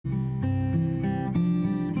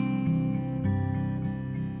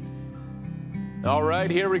All right,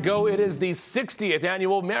 here we go. It is the 60th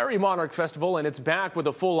annual Merrie Monarch Festival, and it's back with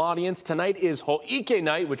a full audience. Tonight is Ho'ike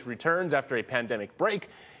Night, which returns after a pandemic break,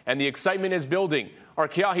 and the excitement is building. Our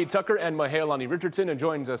Keahi Tucker and Mahealani Richardson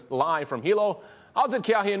joins us live from Hilo. How's it,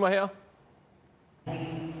 Keahi and Mahea?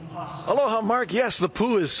 Aloha, Mark. Yes, the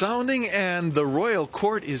poo is sounding and the royal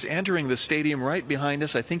court is entering the stadium right behind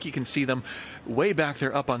us. I think you can see them way back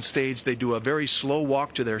there up on stage. They do a very slow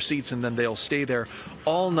walk to their seats and then they'll stay there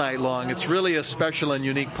all night long. It's really a special and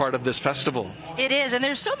unique part of this festival. It is, and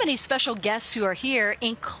there's so many special guests who are here,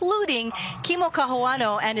 including Kimo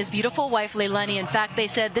Kahoano and his beautiful wife, Leilani. In fact, they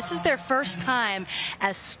said this is their first time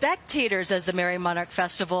as spectators as the Merrie Monarch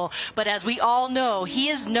Festival. But as we all know, he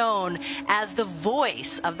is known as the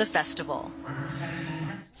voice of the festival.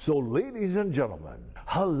 So, ladies and gentlemen,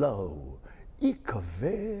 hello,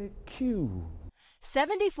 Ikave Q.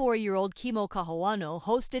 74-year-old Kimo Kahoano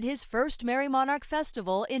hosted his first Merrie Monarch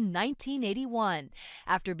Festival in 1981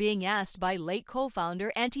 after being asked by late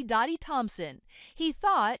co-founder Auntie Dottie Thompson. He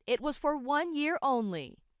thought it was for 1 year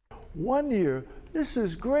only. 1 year? This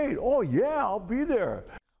is great. Oh yeah, I'll be there.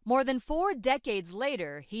 More than 4 decades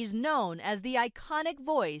later, he's known as the iconic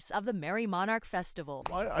voice of the Merrie Monarch Festival.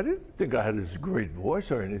 I didn't think I had this great voice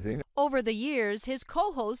or anything. Over the years, his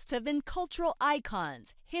co-hosts have been cultural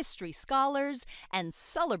icons, history scholars, and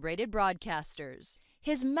celebrated broadcasters.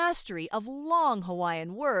 His mastery of long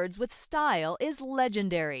Hawaiian words with style is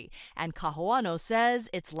legendary, and Kahoano says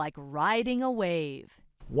it's like riding a wave.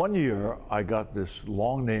 1 year, I got this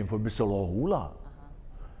long name for Mr. Lohula.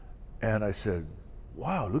 And I said,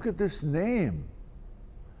 wow, look at this name.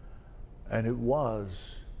 And it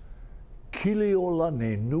was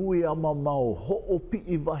Kiliolane nui ama mau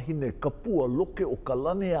ho'opi'i wahine kapua loke o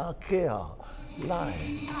kalane a kea lai.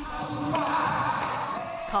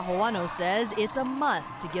 Kahoano says it's a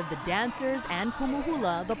must to give the dancers and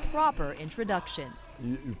kumuhula the proper introduction.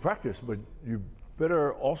 You practice, but you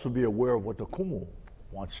better also be aware of what the kumu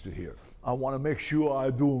wants to hear. I want to make sure I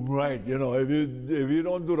do them right. You know, if you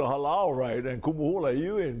don't do the halal right and kumuhula,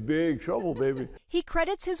 you in big trouble, baby. He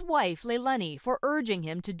credits his wife, Leilani, for urging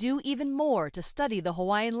him to do even more to study the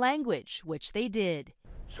Hawaiian language, which they did.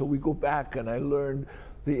 So we go back and I learned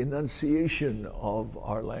the enunciation of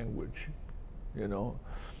our language, you know.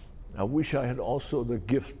 I wish I had also the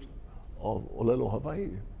gift of Olelo Hawaii.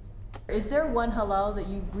 Is there one halal that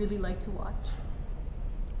you really like to watch?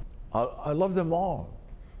 I love them all.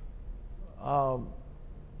 For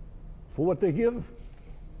what they give.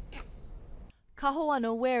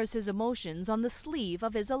 Kahoano wears his emotions on the sleeve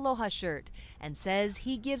of his aloha shirt and says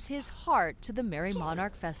he gives his heart to the Merrie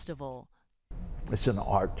Monarch Festival. It's an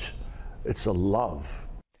art. It's a love.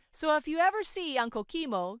 So if you ever see Uncle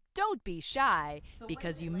Kimo, don't be shy,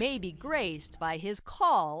 because you may be graced by his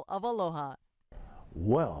call of aloha.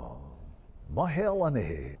 Well,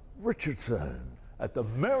 Mahealani Richardson at the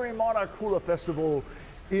Merrie Monarch Hula Festival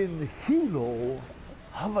in Hilo,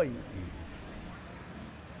 Hawaii.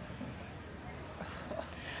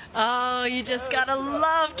 Oh, you just gotta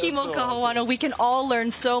love Kimo Kahoano. We can all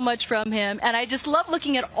learn so much from him. And I just love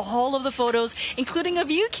looking at all of the photos, including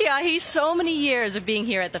of you, Keahi, so many years of being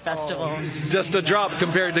here at the festival. Just a drop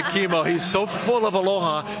compared to Kimo. He's so full of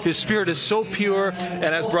aloha. His spirit is so pure.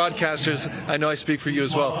 And as broadcasters, I know I speak for you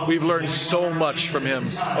as well. We've learned so much from him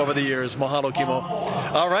over the years. Mahalo, Kimo.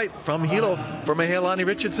 All right, from Hilo, for Mahealani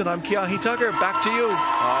Richardson, I'm Keahi Tucker. Back to you.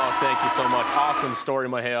 Oh, thank you so much. Awesome story,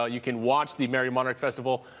 Mahea. You can watch the Merrie Monarch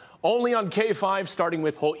Festival only on K5, starting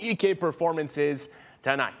with Ho'ike performances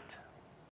tonight.